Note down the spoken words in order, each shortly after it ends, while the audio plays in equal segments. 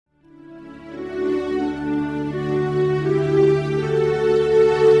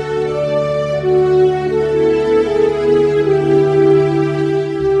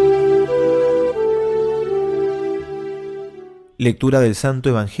Lectura del Santo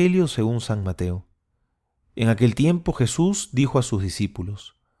Evangelio según San Mateo. En aquel tiempo Jesús dijo a sus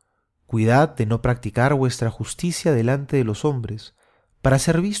discípulos: Cuidad de no practicar vuestra justicia delante de los hombres, para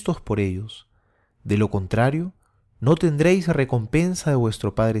ser vistos por ellos. De lo contrario, no tendréis recompensa de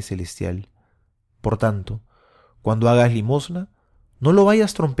vuestro Padre Celestial. Por tanto, cuando hagas limosna, no lo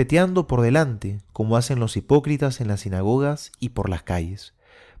vayas trompeteando por delante, como hacen los hipócritas en las sinagogas y por las calles,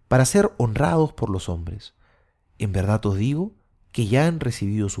 para ser honrados por los hombres. En verdad os digo que ya han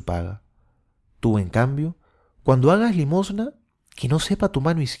recibido su paga. Tú, en cambio, cuando hagas limosna, que no sepa tu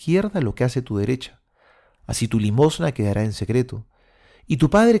mano izquierda lo que hace tu derecha. Así tu limosna quedará en secreto, y tu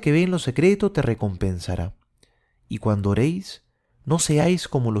Padre que ve en lo secreto te recompensará. Y cuando oréis, no seáis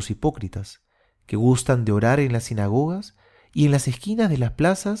como los hipócritas, que gustan de orar en las sinagogas y en las esquinas de las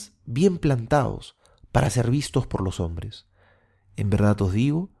plazas bien plantados, para ser vistos por los hombres. En verdad os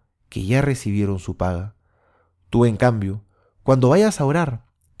digo que ya recibieron su paga. Tú, en cambio, cuando vayas a orar,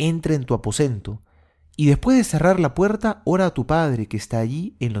 entra en tu aposento, y después de cerrar la puerta, ora a tu Padre que está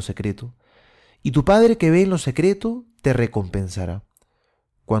allí en lo secreto, y tu Padre que ve en lo secreto te recompensará.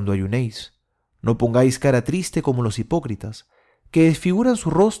 Cuando ayunéis, no pongáis cara triste como los hipócritas, que desfiguran su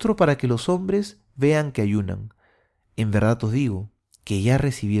rostro para que los hombres vean que ayunan. En verdad os digo que ya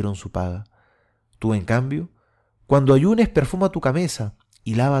recibieron su paga. Tú, en cambio, cuando ayunes, perfuma tu cabeza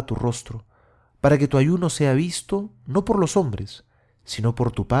y lava tu rostro, para que tu ayuno sea visto no por los hombres, sino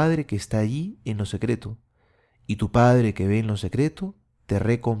por tu Padre que está allí en lo secreto, y tu Padre que ve en lo secreto te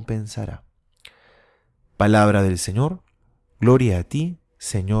recompensará. Palabra del Señor. Gloria a ti,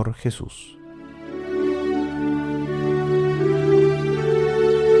 Señor Jesús.